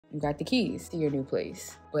You got the keys to your new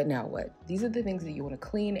place. But now what? These are the things that you want to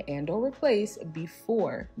clean and or replace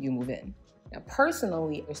before you move in. Now,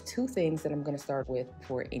 personally, there's two things that I'm going to start with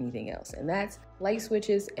before anything else, and that's light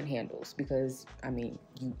switches and handles, because, I mean,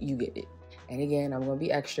 you get it. And again, I'm going to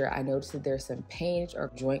be extra. I noticed that there's some paint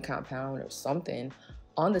or joint compound or something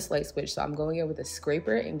on this light switch, so I'm going in with a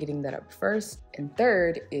scraper and getting that up first. And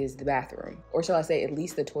third is the bathroom, or shall I say at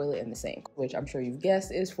least the toilet and the sink, which I'm sure you've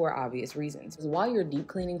guessed is for obvious reasons. Because while you're deep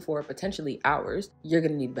cleaning for potentially hours, you're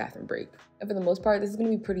going to need a bathroom break. And for the most part, this is going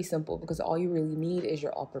to be pretty simple because all you really need is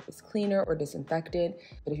your all-purpose cleaner or disinfectant.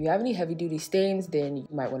 But if you have any heavy-duty stains, then you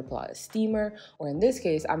might want to pull out a steamer, or in this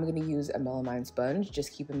case, I'm going to use a melamine sponge.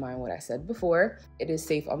 Just keep in mind what I said before. It is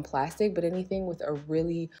safe on plastic, but anything with a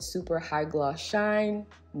really super high gloss shine,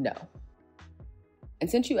 no. And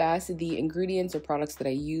since you asked, the ingredients or products that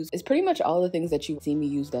I use is pretty much all the things that you've seen me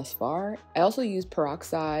use thus far. I also use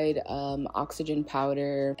peroxide, oxygen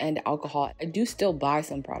powder, and alcohol. I do still buy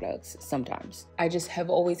some products sometimes. I just have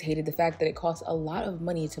always hated the fact that it costs a lot of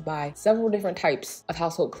money to buy several different types of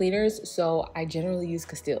household cleaners, so I generally use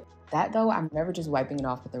Castile. That though, I'm never just wiping it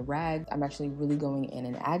off with a rag. I'm actually really going in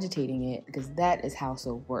and agitating it because that is how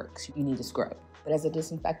soap works. You need to scrub. But as a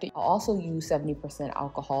disinfectant, I'll also use 70%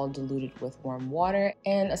 alcohol diluted with warm water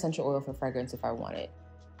and essential oil for fragrance if I want it.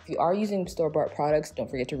 If you are using store-bought products, don't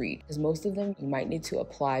forget to read, because most of them you might need to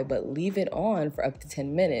apply but leave it on for up to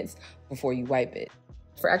 10 minutes before you wipe it.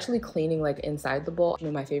 For actually cleaning like inside the bowl,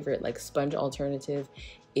 my favorite like sponge alternative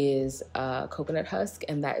is coconut husk,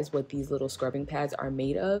 and that is what these little scrubbing pads are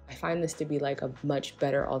made of. I find this to be like a much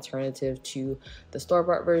better alternative to the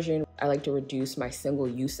store-bought version. I like to reduce my single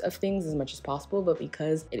use of things as much as possible, but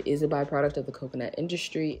because it is a byproduct of the coconut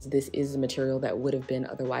industry, this is a material that would have been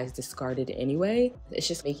otherwise discarded anyway. It's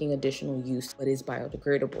just making additional use, but is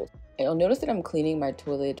biodegradable. And you'll notice that I'm cleaning my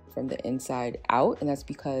toilet from the inside out, and that's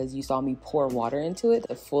because you saw me pour water into it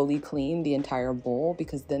to fully clean the entire bowl,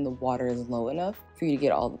 because then the water is low enough for you to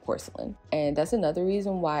get all the porcelain. And that's another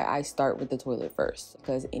reason why I start with the toilet first,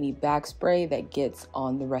 because any back spray that gets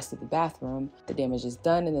on the rest of the bathroom, the damage is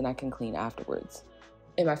done and then I can clean afterwards.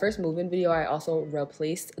 In my first move-in video, I also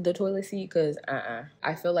replaced the toilet seat because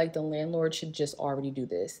I feel like the landlord should just already do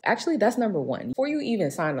this. Actually, that's number one. Before you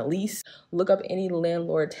even sign a lease, look up any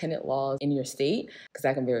landlord-tenant laws in your state, because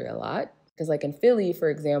that can vary a lot. Because like in Philly, for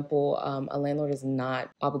example, a landlord is not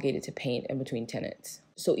obligated to paint in between tenants.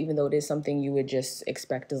 So even though it is something you would just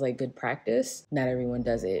expect as like good practice, not everyone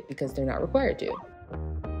does it because they're not required to.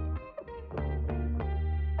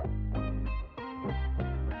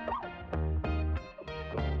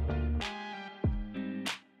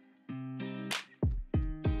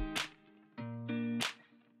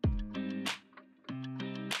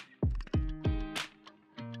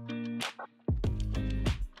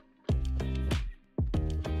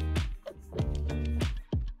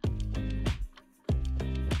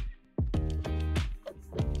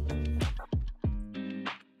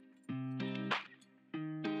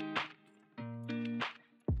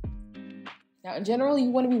 Now, in general,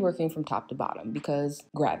 you want to be working from top to bottom because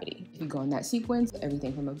gravity. If you go in that sequence,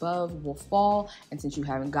 everything from above will fall. And since you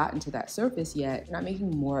haven't gotten to that surface yet, you're not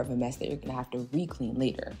making more of a mess that you're going to have to re-clean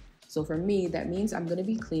later. So for me, that means I'm going to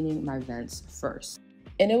be cleaning my vents first.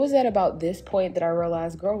 And it was at about this point that I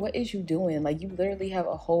realized, girl, what is you doing? Like, you literally have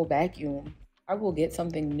a whole vacuum. I will get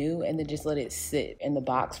something new and then just let it sit in the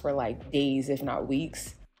box for like days, if not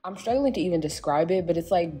weeks. I'm struggling to even describe it, but it's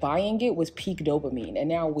like buying it was peak dopamine, and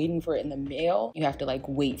now waiting for it in the mail, you have to like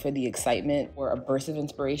wait for the excitement or a burst of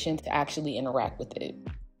inspiration to actually interact with it.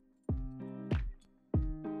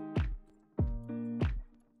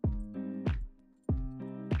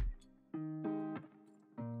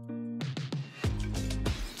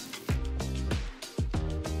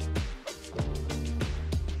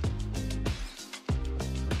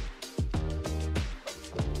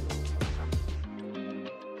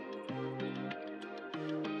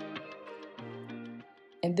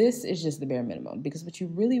 And this is just the bare minimum, because what you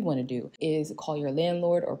really want to do is call your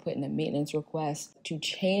landlord or put in a maintenance request to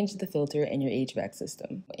change the filter in your HVAC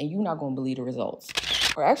system. And you're not going to believe the results.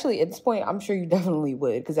 Or actually, at this point, I'm sure you definitely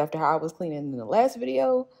would, because after how I was cleaning in the last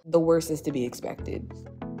video, the worst is to be expected.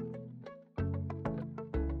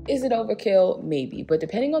 Is it overkill? Maybe, but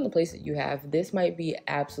depending on the place that you have, this might be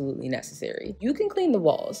absolutely necessary. You can clean the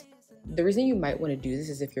walls. The reason you might want to do this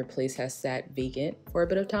is if your place has sat vacant for a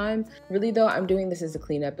bit of time. Really though, I'm doing this as a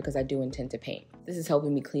cleanup because I do intend to paint. This is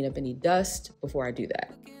helping me clean up any dust before I do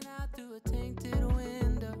that.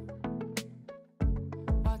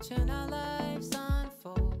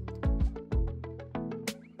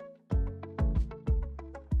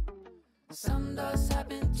 Some doors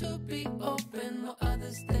happen to be open while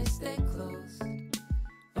others stay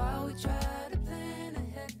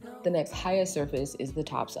The next highest surface is the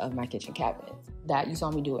tops of my kitchen cabinets. That you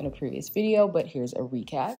saw me do in a previous video, but here's a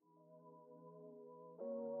recap.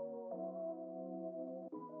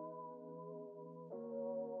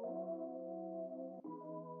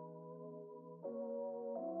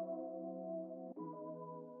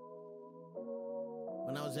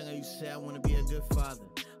 When I was young, I used to say I want to be a good father.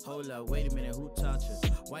 Hold up, wait a minute, who taught you?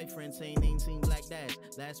 White friends saying they ain't seen black dads.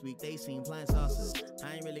 Last week they seen plain sauces.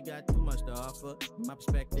 I ain't really got too much to offer. From my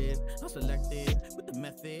perspective, I'm selective with the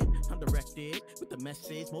method. I'm directed with the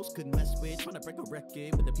message. Most couldn't mess with. Trying to break a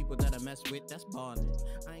record with the people that I mess with. That's ballin'.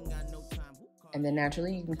 I ain't got no time. And then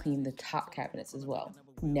naturally you can clean the top cabinets as well.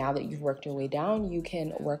 Now that you've worked your way down, you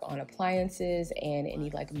can work on appliances and any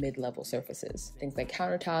like mid-level surfaces. Things like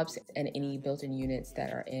countertops and any built-in units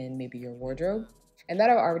that are in maybe your wardrobe. And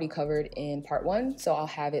that I've already covered in part 1, so I'll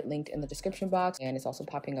have it linked in the description box, and it's also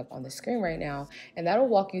popping up on the screen right now. And that'll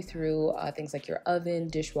walk you through things like your oven,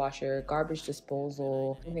 dishwasher, garbage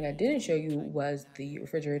disposal. One thing I didn't show you was the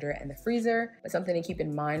refrigerator and the freezer. But something to keep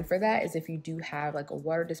in mind for that is if you do have like a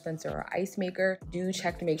water dispenser or ice maker, do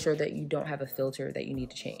check to make sure that you don't have a filter that you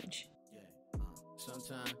need to change.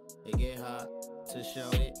 Sometimes it get hard to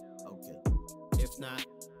show it, okay. If not,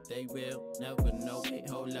 they will never know. Wait,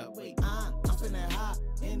 hold up, wait. I'm finna hop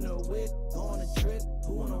in the whip, go on a trip,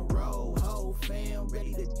 who on a roll, whole fam,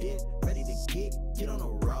 ready to dip, ready to get on the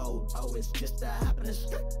road. Oh, it's just a hop and a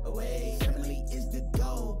skirt away. Family is the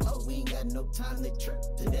goal. Oh, we ain't got no time to trip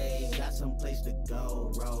today. Got some place to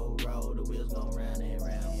go. Roll, roll, the wheels go round and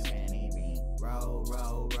round and round and round. Roll,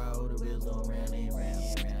 roll, roll, the wheels go round and round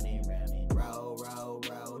and round and round. Roll, roll,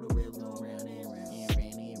 roll, the wheels go round and round and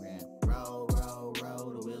round and round. Roll, roll, roll,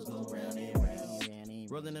 the wheels go round and round.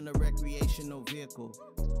 Rolling in a recreational vehicle.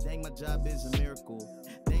 Dang, my job is a miracle.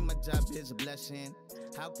 Dang, my job is a blessing.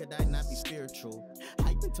 How could I not be spiritual?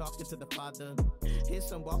 I've been talking to the Father. Here's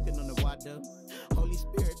some walking on the water. Holy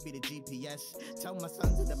Spirit be the GPS. Tell my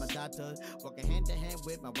sons that I'm a daughter. Walking hand to hand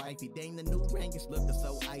with my wifey. Dang, the new ring is looking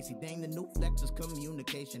so icy. Dang, the new flex is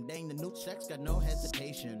communication. Dang, the new sex got no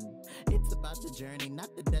hesitation. It's about the journey,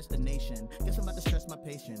 not the destination. Guess I'm about to stress my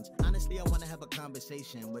patience. Honestly, I want to have a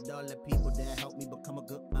conversation with all the people that help me become a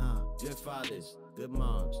good fathers, good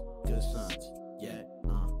moms, good sons, yeah,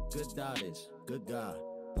 good daughters, good God,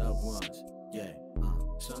 loved ones, yeah,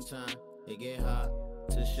 sometimes it get hard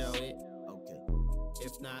to show it, okay,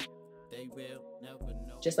 if not, they will never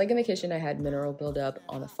know. Just like in the kitchen, I had mineral buildup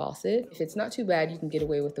on the faucet. If it's not too bad, you can get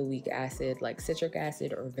away with the weak acid like citric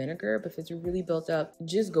acid or vinegar, but if it's really built up,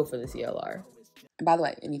 just go for the CLR. And by the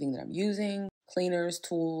way, anything that I'm using, cleaners,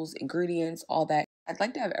 tools, ingredients, all that, I'd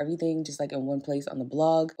like to have everything just like in one place on the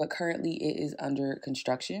blog, but currently it is under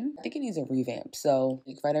construction. I think it needs a revamp, so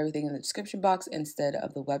you can find everything in the description box instead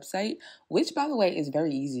of the website, which by the way is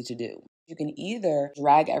very easy to do. You can either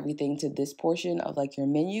drag everything to this portion of like your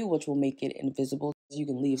menu, which will make it invisible. You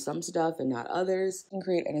can leave some stuff and not others. You can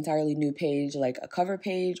create an entirely new page, like a cover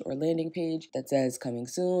page or landing page that says coming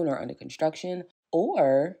soon or under construction,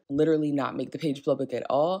 or literally not make the page public at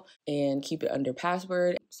all and keep it under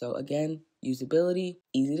password. So again, usability,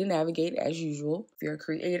 easy to navigate as usual. If you're a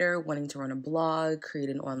creator wanting to run a blog, create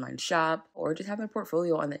an online shop, or just have a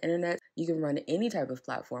portfolio on the internet, you can run any type of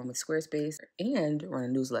platform with Squarespace and run a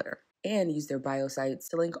newsletter and use their bio sites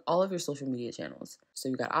to link all of your social media channels. So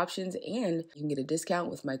you got options, and you can get a discount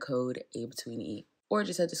with my code abetweene, or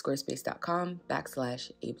just head to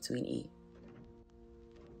squarespace.com/abetweene.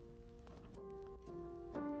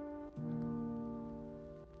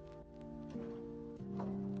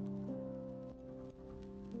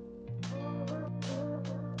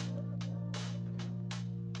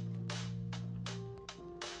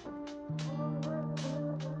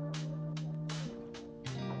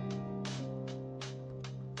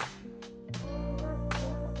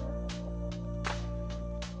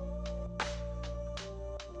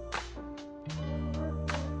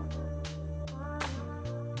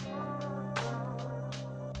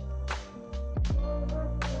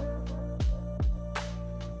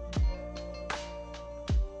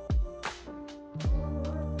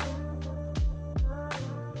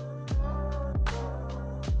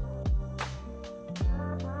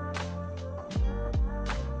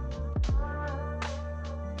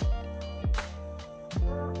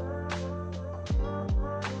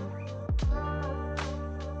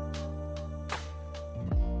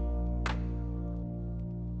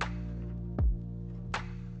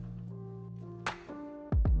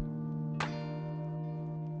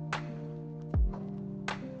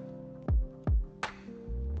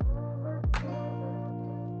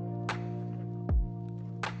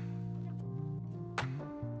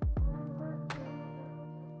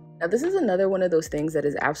 Now, this is another one of those things that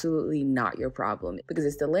is absolutely not your problem because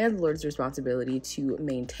it's the landlord's responsibility to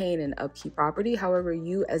maintain and upkeep property. However,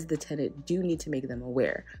 you as the tenant do need to make them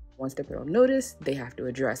aware. Once they're put on notice, they have to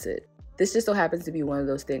address it. This just so happens to be one of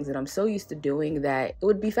those things that I'm so used to doing that it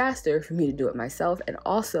would be faster for me to do it myself, and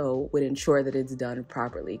also would ensure that it's done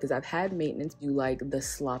properly, because I've had maintenance do like the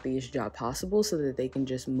sloppiest job possible so that they can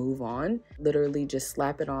just move on. Literally just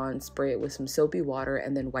slap it on, spray it with some soapy water,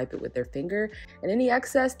 and then wipe it with their finger. And any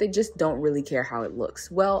excess, they just don't really care how it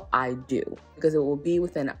looks. Well, I do, because it will be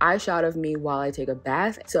within eye shot of me while I take a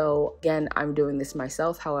bath. So again, I'm doing this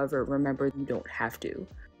myself. However, remember, you don't have to.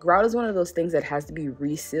 Grout is one of those things that has to be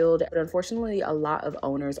resealed, but unfortunately a lot of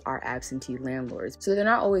owners are absentee landlords. So they're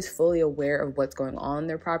not always fully aware of what's going on in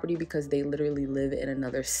their property because they literally live in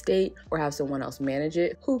another state or have someone else manage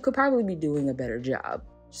it who could probably be doing a better job.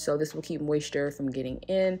 So this will keep moisture from getting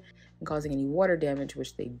in and causing any water damage,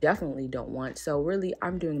 which they definitely don't want. So really,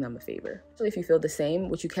 I'm doing them a favor. So if you feel the same,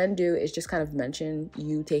 what you can do is just kind of mention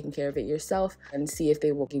you taking care of it yourself and see if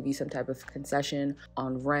they will give you some type of concession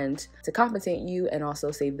on rent to compensate you and also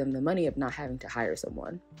save them the money of not having to hire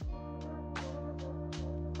someone.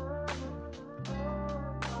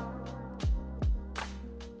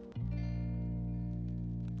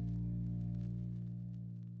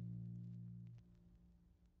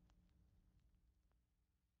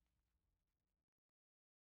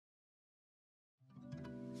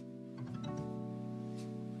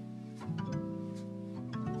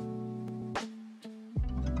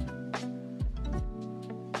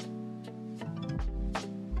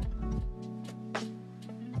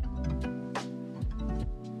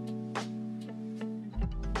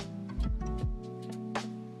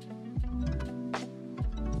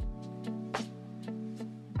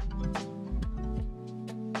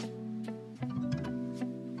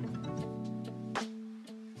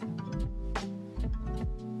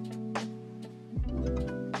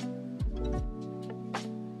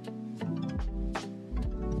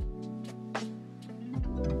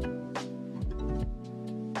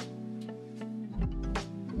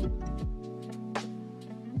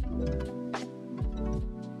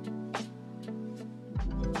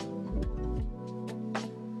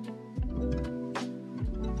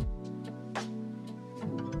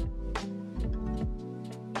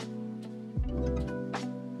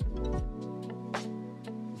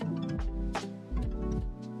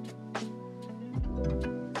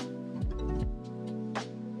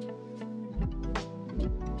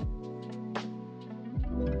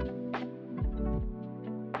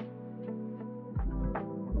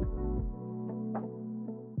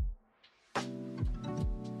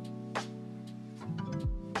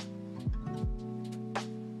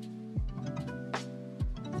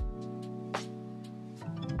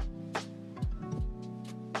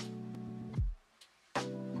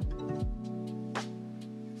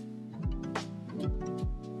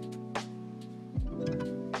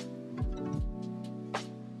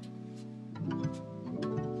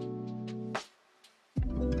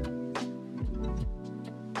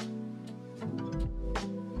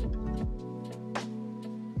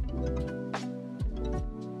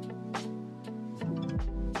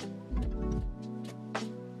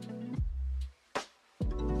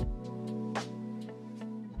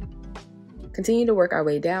 Continue to work our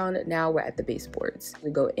way down. Now we're at the baseboards.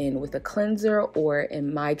 We go in with a cleanser, or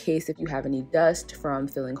in my case, if you have any dust from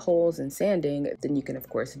filling holes and sanding, then you can of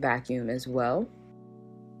course vacuum as well.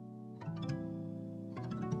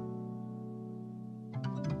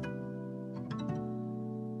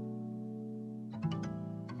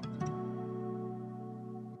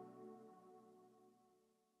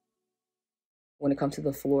 When it comes to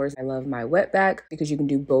the floors, I love my wet vac because you can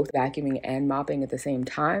do both vacuuming and mopping at the same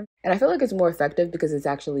time. And I feel like it's more effective because it's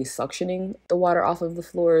actually suctioning the water off of the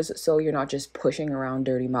floors, so you're not just pushing around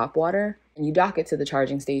dirty mop water. And you dock it to the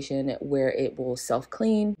charging station where it will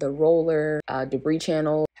self-clean the roller, debris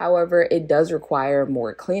channel. However, it does require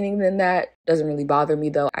more cleaning than that. Doesn't really bother me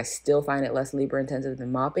though. I still find it less labor intensive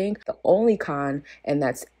than mopping. The only con, and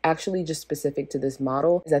that's actually just specific to this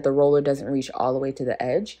model, is that the roller doesn't reach all the way to the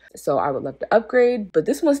edge. So I would love to upgrade, but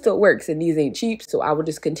this one still works and these ain't cheap. So I will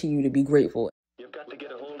just continue to be grateful. You've got to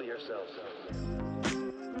get a hold of yourself.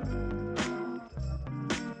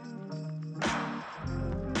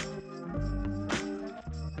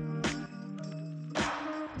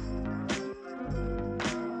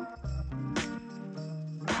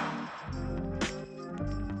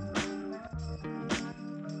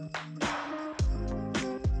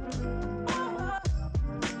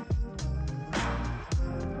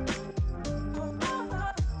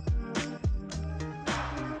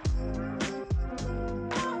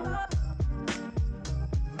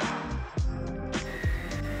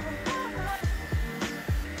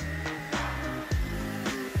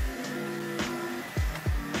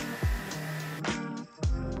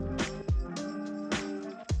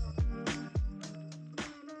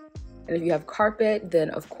 And if you have carpet, then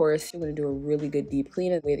of course you're going to do a really good deep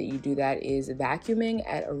clean. And the way that you do that is vacuuming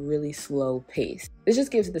at a really slow pace. This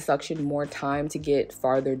just gives the suction more time to get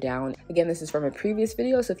farther down. Again, this is from a previous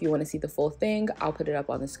video, so if you want to see the full thing, I'll put it up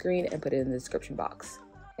on the screen and put it in the description box.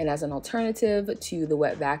 And as an alternative to the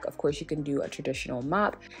wet vac, of course, you can do a traditional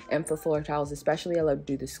mop. And for floor tiles especially, I love to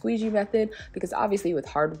do the squeegee method because obviously with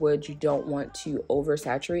hardwood, you don't want to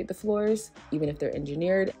oversaturate the floors, even if they're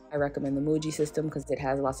engineered. I recommend the Muji system because it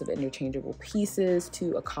has lots of interchangeable pieces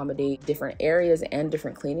to accommodate different areas and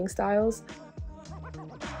different cleaning styles.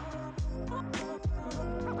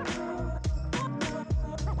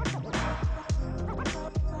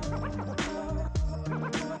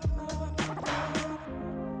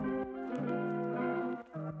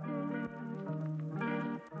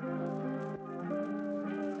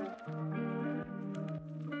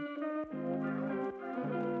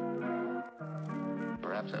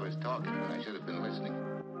 Perhaps I was talking when I should have been listening.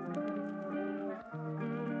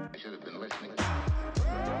 I should have been listening.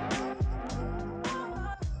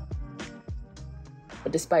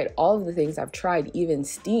 But despite all of the things I've tried, even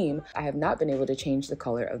steam, I have not been able to change the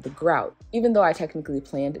color of the grout. Even though I technically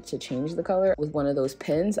planned to change the color with one of those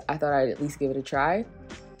pins, I thought I'd at least give it a try.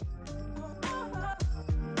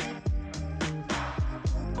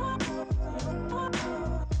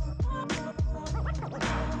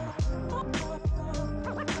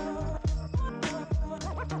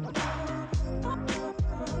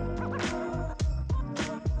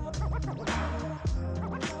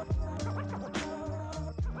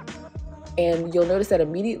 And you'll notice that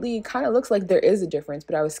immediately it kind of looks like there is a difference,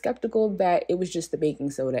 but I was skeptical that it was just the baking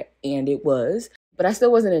soda, and it was. But I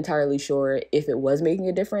still wasn't entirely sure if it was making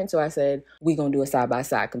a difference, so I said, we gonna do a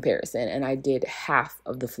side-by-side comparison, and I did half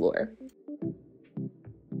of the floor.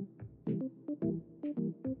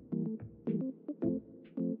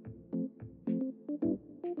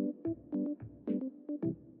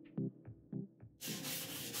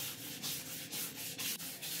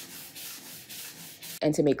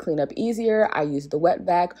 And to make cleanup easier, I used the wet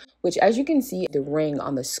vac, which as you can see, the ring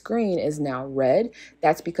on the screen is now red.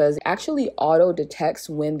 That's because it actually auto detects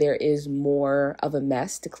when there is more of a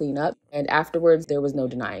mess to clean up. And afterwards, there was no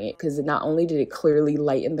denying it because not only did it clearly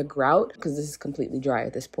lighten the grout, because this is completely dry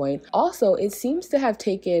at this point, also it seems to have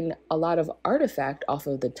taken a lot of artifact off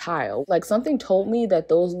of the tile. Like something told me that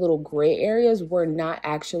those little gray areas were not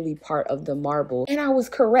actually part of the marble. And I was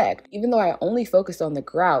correct. Even though I only focused on the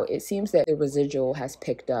grout, it seems that the residual has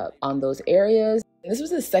picked up on those areas. This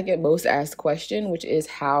was the second most asked question, which is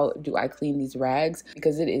how do I clean these rags?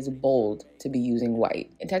 Because it is bold to be using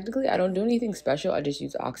white. And technically I don't do anything special. I just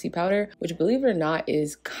use oxy powder, which believe it or not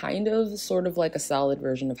is kind of sort of like a solid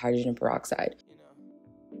version of hydrogen peroxide.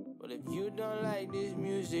 But if you don't like this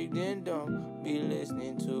music, then don't be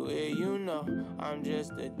listening to it. You know, I'm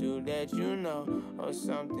just a dude that you know, or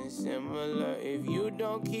something similar. If you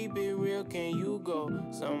don't keep it real, can you go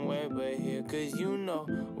somewhere but here? Cause you know,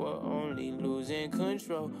 we're only losing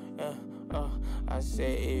control. I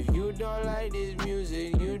say if you don't like this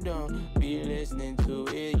music, you don't be listening to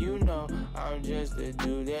it. You know, I'm just a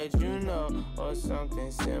dude that you know, or something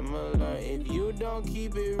similar. If you don't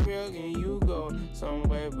keep it real, can you go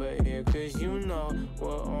somewhere but here? Cause you know,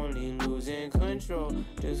 we're only losing control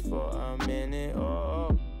just for a minute.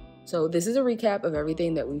 So this is a recap of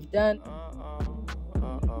everything that we've done.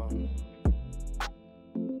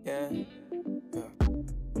 Yeah.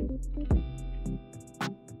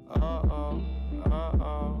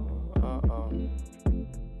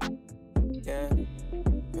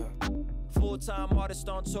 Full-time artist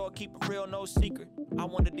on tour, keep it real, no secret. I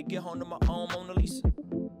wanted to get home to my own Mona Lisa.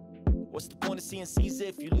 What's the point of seeing Caesar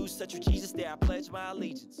if you lose such with Jesus? There I pledge my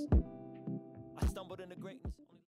allegiance. I stumbled into greatness.